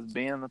defense has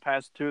been in the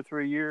past 2 or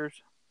 3 years,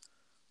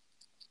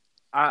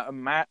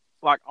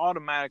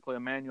 automatically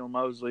Emmanuel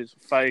Mosley's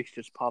face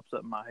just pops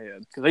up in my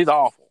head because he's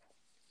awful.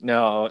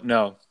 No.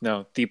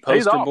 The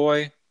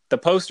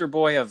poster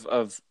boy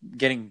of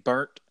getting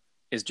burnt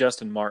is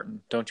Justin Martin.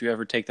 Don't you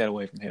ever take that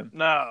away from him.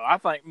 No, I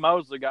think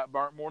Mosley got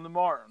burnt more than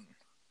Martin.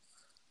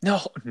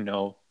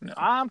 No.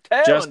 I'm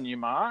telling you,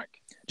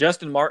 Mike.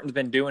 Justin Martin's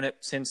been doing it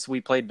since we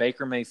played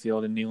Baker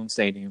Mayfield in Neyland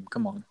Stadium.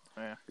 Come on.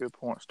 Yeah, good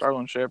point.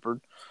 Sterling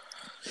Shepard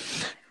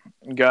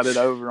got it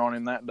over on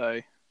him that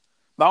day.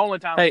 The only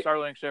time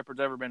Sterling Shepard's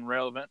ever been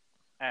relevant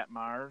at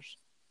Myers.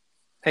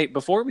 Hey,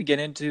 before we get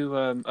into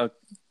a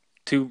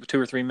 2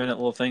 or 3 minute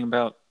little thing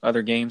about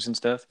other games and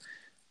stuff,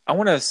 I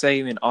want to say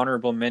an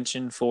honorable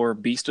mention for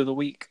Beast of the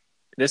Week.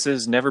 This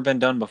has never been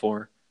done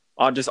before.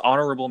 Just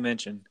honorable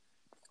mention.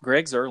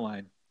 Greg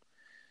Zuerlein.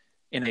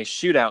 In a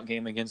shootout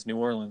game against New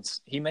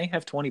Orleans, he may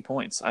have 20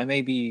 points. I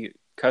may be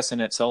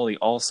cussing at Sully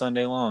all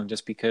Sunday long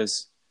just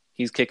because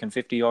he's kicking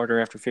 50-yarder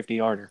after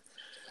 50-yarder.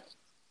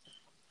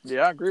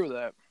 Yeah, I agree with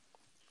that.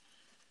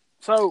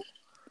 So,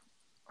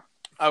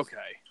 okay.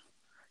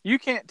 You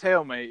can't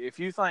tell me if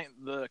you think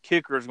the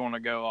kicker is going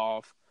to go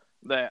off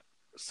that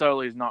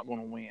Sully's not going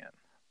to win.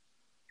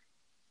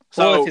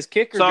 Well, if his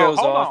kicker goes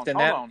off,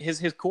 then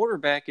his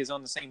quarterback is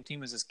on the same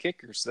team as his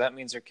kicker, so that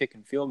means they're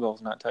kicking field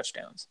goals, not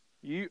touchdowns.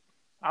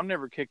 I've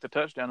never kicked a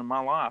touchdown in my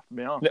life, to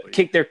be honest with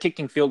you. They're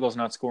kicking field goals,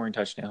 not scoring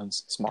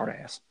touchdowns. Smart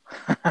ass.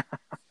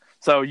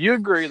 So you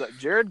agree that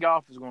Jared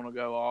Goff is going to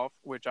go off,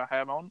 which I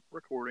have on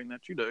recording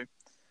that you do,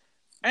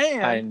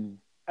 and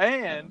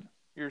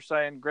you're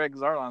saying Greg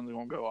Zuerlein is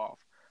going to go off.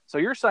 So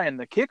you're saying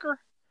the kicker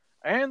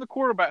and the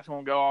quarterback's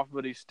going to go off,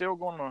 but he's still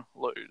going to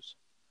lose.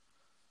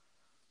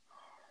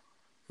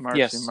 Mercy,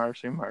 yes.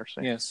 mercy,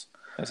 mercy. Yes,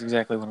 that's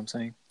exactly what I'm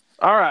saying.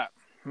 All right,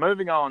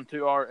 moving on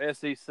to our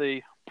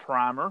SEC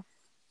primer.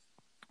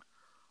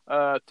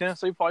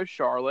 Tennessee plays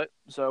Charlotte,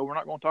 so we're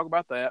not going to talk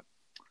about that.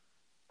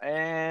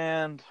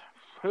 And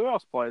who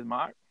else plays,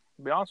 Mike?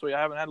 To be honest with you,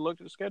 I haven't had a look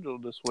at the schedule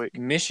this week.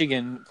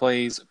 Michigan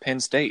plays Penn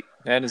State.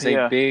 That is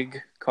a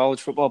big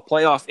college football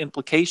playoff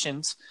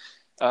implications.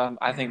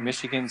 I think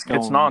Michigan's going.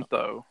 It's not,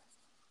 though.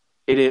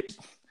 It is.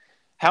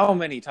 How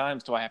many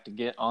times do I have to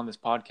get on this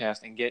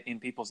podcast and get in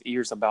people's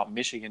ears about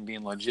Michigan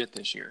being legit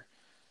this year?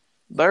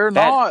 They're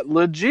not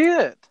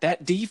legit.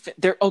 That defense,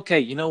 they're okay.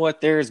 You know what?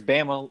 There's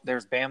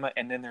Bama,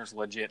 and then there's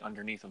legit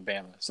underneath of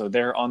Bama. So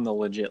they're on the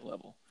legit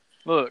level.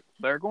 Look,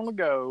 they're going to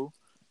go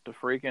to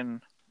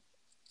freaking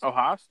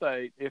Ohio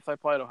State if they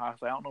played Ohio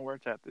State. I don't know where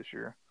it's at this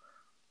year.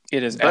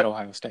 It is at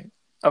Ohio State.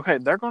 Okay,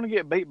 they're going to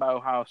get beat by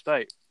Ohio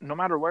State, no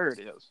matter where it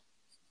is.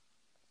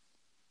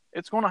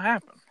 It's going to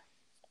happen.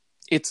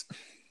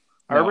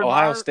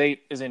 Ohio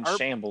State is in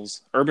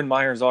shambles. Urban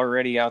Meyer's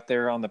already out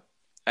there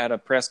at a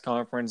press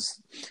conference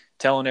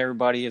telling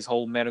everybody his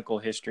whole medical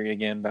history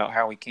again about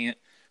how he can't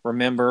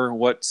remember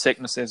what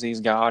sicknesses he's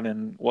got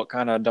and what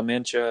kind of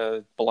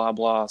dementia, blah,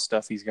 blah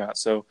stuff he's got.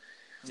 So,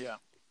 yeah.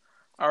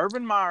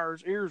 Urban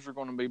Meyer's ears are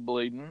going to be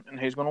bleeding, and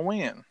he's going to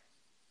win.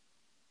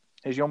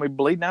 He's going to be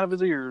bleeding out of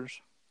his ears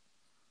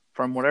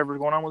from whatever's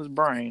going on with his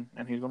brain,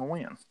 and he's going to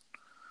win.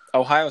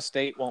 Ohio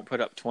State won't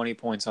put up 20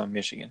 points on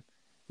Michigan.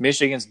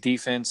 Michigan's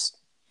defense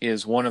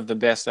is one of the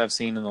best I've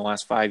seen in the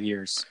last 5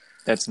 years.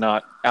 That's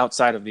not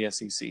outside of the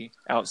SEC,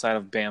 outside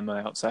of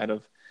Bama, outside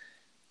of,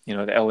 the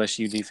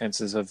LSU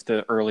defenses of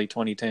the early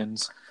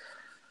 2010s.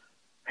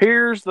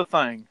 Here's the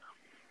thing,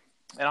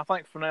 and I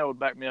think Fennell would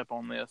back me up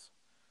on this.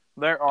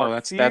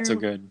 That's a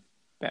good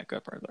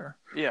backup right there.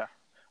 Yeah.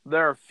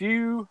 There are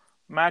few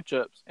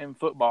matchups in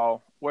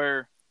football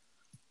where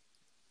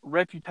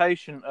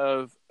reputation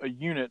of a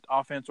unit,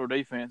 offense or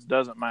defense,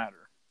 doesn't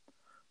matter.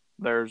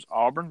 There's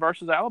Auburn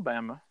versus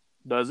Alabama.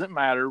 Doesn't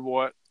matter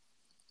what.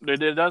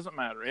 It doesn't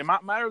matter. It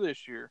might matter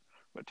this year,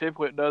 but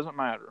typically it doesn't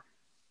matter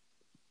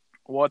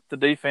what the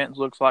defense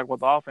looks like, what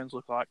the offense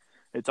looks like.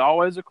 It's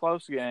always a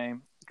close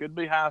game. Could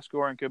be high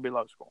scoring, could be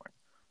low scoring.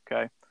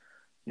 Okay?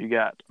 You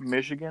got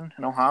Michigan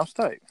and Ohio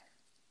State.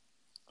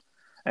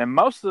 And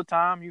most of the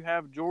time you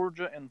have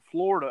Georgia and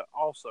Florida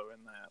also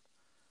in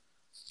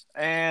that.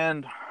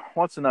 And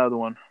what's another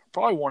one?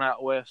 Probably one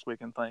out west we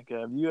can think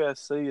of.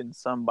 USC and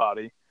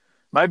somebody.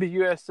 Maybe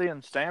USC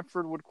and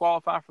Stanford would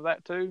qualify for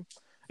that too.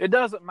 It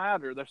doesn't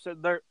matter.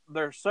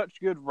 They're such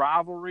good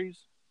rivalries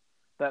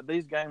that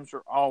these games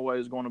are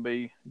always going to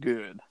be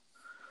good.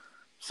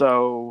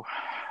 So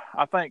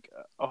I think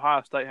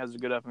Ohio State has a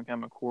good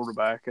up-and-coming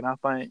quarterback, and I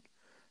think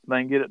they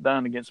can get it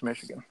done against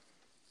Michigan.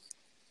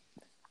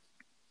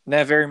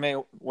 That very may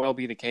well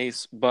be the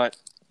case, but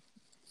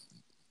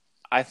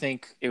I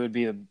think it would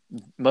be the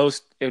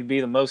most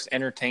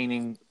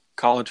entertaining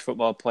college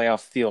football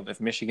playoff field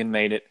if Michigan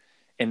made it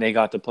and they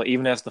got to play,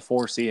 even as the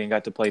 4 seed, and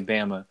got to play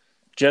Bama.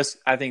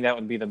 I think that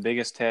would be the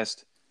biggest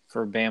test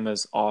for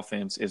Bama's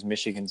offense is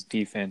Michigan's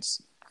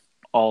defense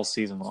all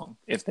season long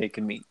if they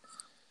can meet.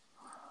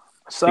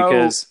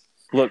 Because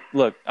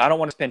look, I don't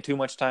want to spend too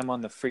much time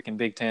on the freaking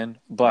Big Ten,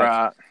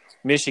 but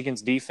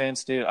Michigan's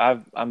defense, dude,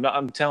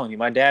 I'm telling you,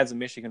 my dad's a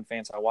Michigan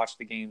fan, so I watch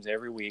the games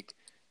every week.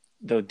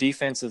 The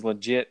defense is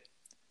legit,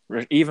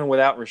 even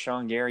without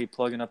Rashawn Gary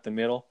plugging up the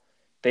middle.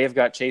 They have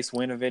got Chase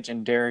Winovich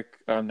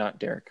and not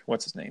Derek,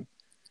 what's his name?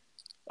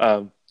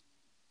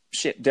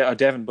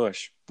 Devin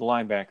Bush, the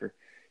linebacker.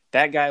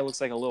 That guy looks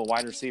like a little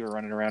wide receiver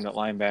running around at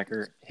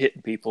linebacker,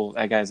 hitting people.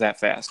 That guy's that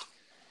fast.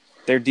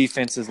 Their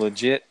defense is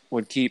legit,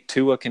 would keep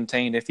Tua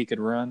contained if he could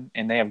run,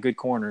 and they have good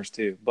corners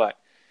too. But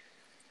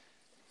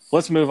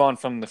let's move on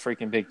from the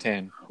freaking Big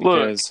Ten.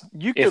 Because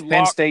if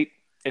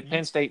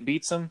Penn State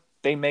beats them,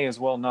 they may as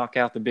well knock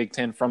out the Big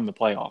Ten from the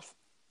playoff.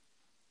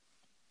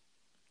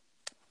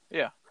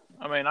 Yeah.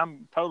 I mean,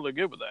 I'm totally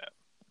good with that.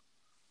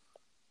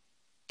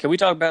 Can we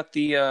talk about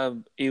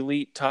the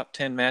elite top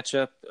 10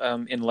 matchup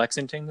in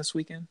Lexington this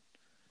weekend?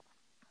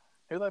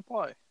 Who they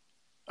play?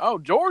 Oh,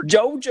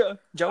 Georgia,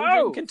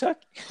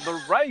 Kentucky.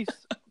 The race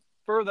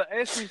for the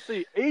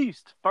SEC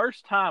East.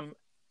 First time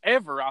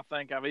ever I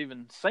think I've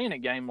even seen a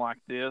game like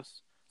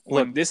this.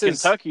 Look,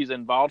 Kentucky's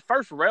involved.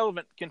 First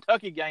relevant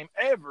Kentucky game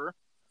ever.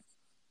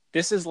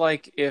 This is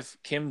like if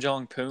Kim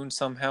Jong-un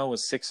somehow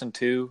was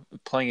 6-2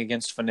 playing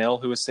against Fennell,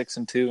 who was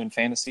 6-2 in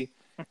fantasy.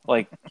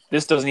 Like,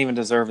 this doesn't even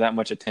deserve that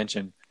much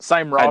attention.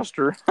 Same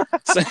roster.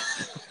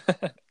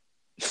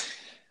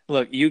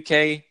 Look,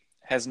 UK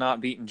has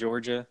not beaten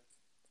Georgia.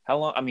 How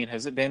long? I mean,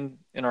 has it been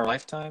in our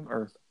lifetime,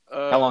 or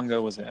how long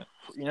ago was that?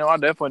 I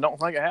definitely don't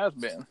think it has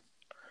been.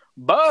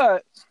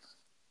 But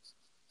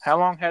how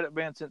long had it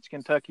been since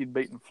Kentucky had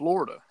beaten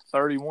Florida?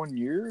 31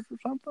 years or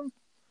something?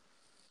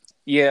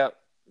 Yeah,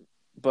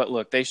 But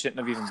look, they shouldn't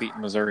have even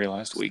beaten Missouri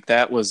last week.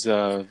 That was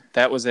a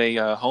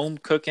home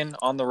cooking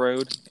on the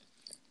road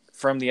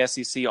from the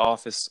SEC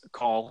office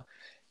call.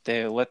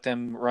 They let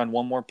them run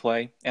one more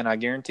play, and I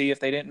guarantee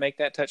if they didn't make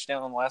that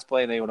touchdown on the last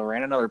play, they would have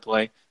ran another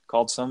play,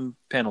 called some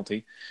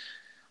penalty.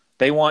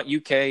 They want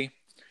UK.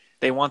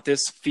 They want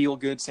this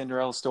feel-good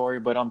Cinderella story,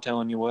 but I'm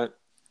telling you what,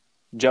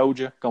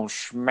 Georgia going to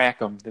smack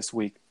them this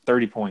week.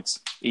 30 points.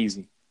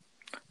 Easy.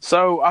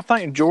 So I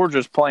think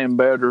Georgia's playing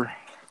better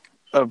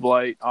of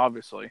late,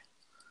 obviously.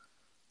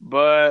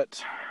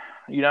 But,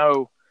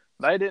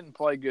 they didn't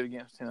play good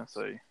against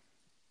Tennessee.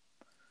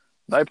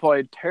 They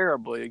played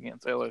terribly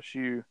against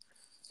LSU.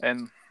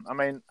 And,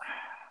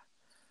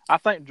 I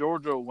think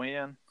Georgia will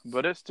win,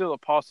 but it's still a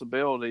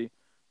possibility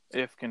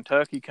if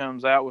Kentucky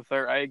comes out with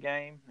their A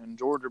game and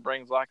Georgia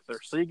brings like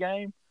their C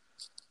game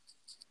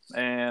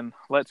and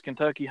lets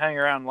Kentucky hang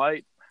around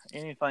late,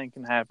 anything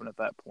can happen at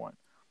that point.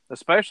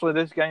 Especially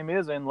this game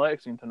is in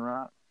Lexington,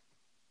 right?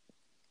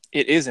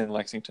 It is in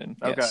Lexington.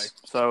 Okay. Yes.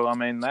 So,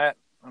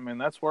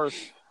 that's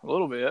worth a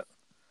little bit.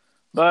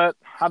 But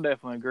I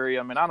definitely agree.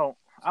 I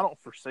don't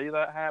foresee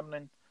that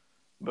happening,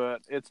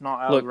 but it's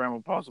not out of the realm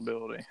of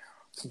possibility.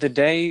 The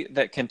day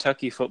that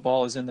Kentucky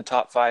football is in the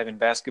top 5 in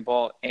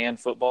basketball and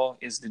football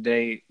is the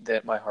day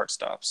that my heart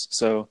stops.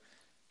 So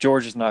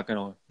Georgia's not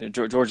going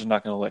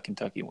to let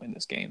Kentucky win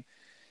this game.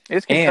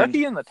 Is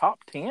Kentucky in the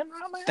top 10 right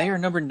now? They are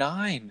number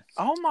 9.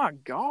 Oh my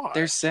God.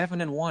 They're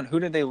 7-1.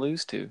 Who did they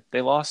lose to? They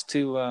lost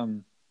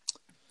to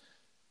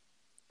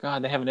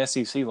God, they have an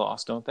SEC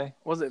loss, don't they?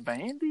 Was it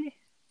Vandy?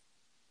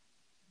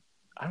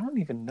 I don't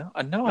even know.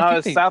 No,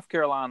 it's South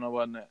Carolina,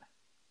 wasn't it?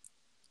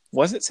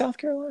 Was it South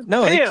Carolina?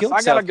 No, they killed I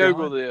South gotta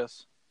Google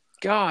this.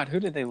 God, who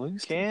did they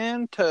lose to?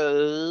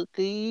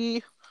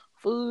 Kentucky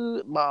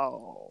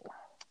football.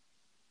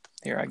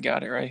 Here, I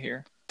got it right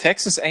here.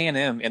 Texas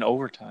A&M in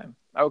overtime.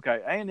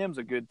 Okay, A&M's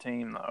a good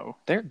team though.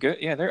 They're good.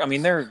 Yeah,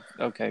 they're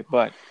okay,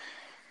 but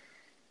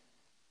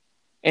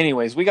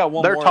anyways, we got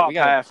one they're more. Top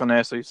half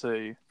in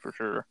SEC for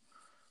sure.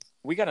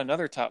 We got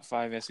another top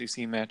 5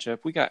 SEC matchup.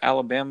 We got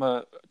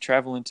Alabama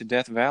traveling to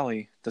Death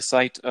Valley, the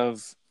site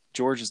of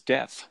Georgia's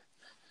death.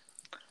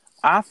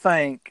 I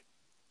think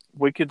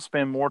we could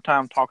spend more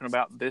time talking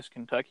about this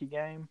Kentucky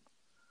game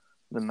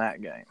than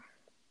that game.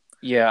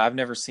 Yeah, I've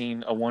never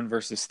seen a 1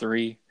 versus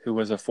 3 who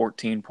was a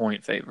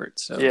 14-point favorite.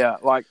 So yeah,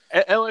 like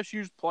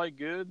LSU's played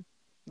good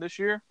this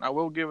year. I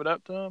will give it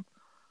up to them,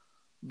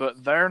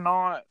 but they're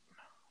not.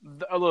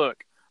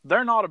 Look,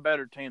 they're not a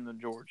better team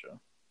than Georgia.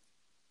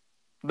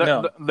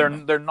 They're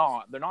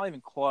not. They're not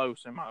even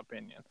close, in my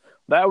opinion.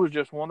 That was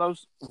just one of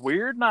those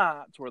weird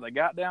nights where they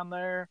got down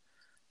there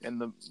and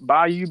the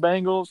Bayou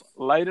Bengals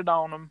laid it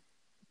on them.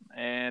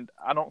 And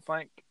I don't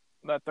think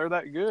that they're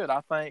that good.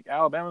 I think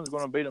Alabama's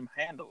going to beat them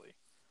handily.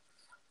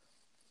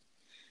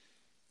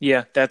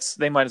 Yeah,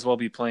 they might as well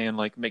be playing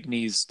like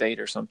McNeese State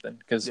or something.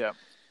 Because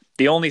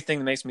the only thing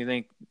that makes me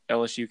think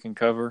LSU can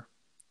cover,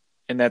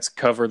 and that's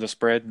cover the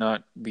spread,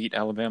 not beat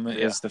Alabama,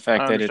 is the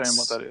fact that it's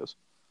what that is.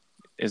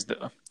 Is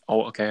the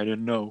oh okay, I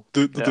didn't know.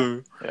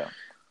 Yeah.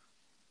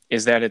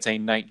 Is that it's a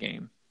night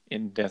game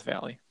in Death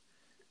Valley?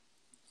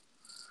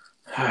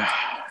 Yeah,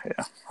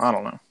 I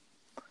don't know.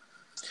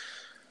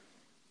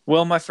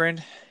 Well, my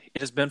friend,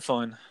 it has been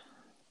fun,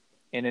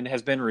 and it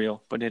has been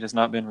real, but it has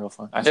not been real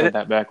fun. I said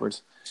that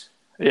backwards.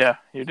 Yeah,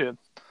 you did.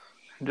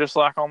 Just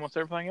like almost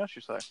everything else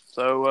you say.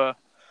 So,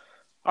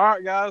 all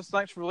right, guys,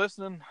 thanks for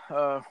listening.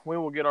 We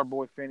will get our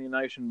boy Finney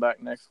Nation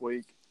back next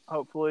week,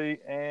 hopefully,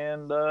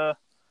 and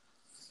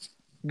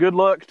good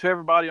luck to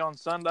everybody on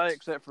Sunday,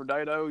 except for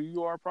Dado.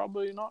 You are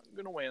probably not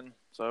going to win.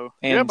 So,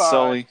 and goodbye.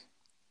 Sully.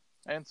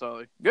 And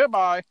Sully.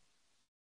 Goodbye.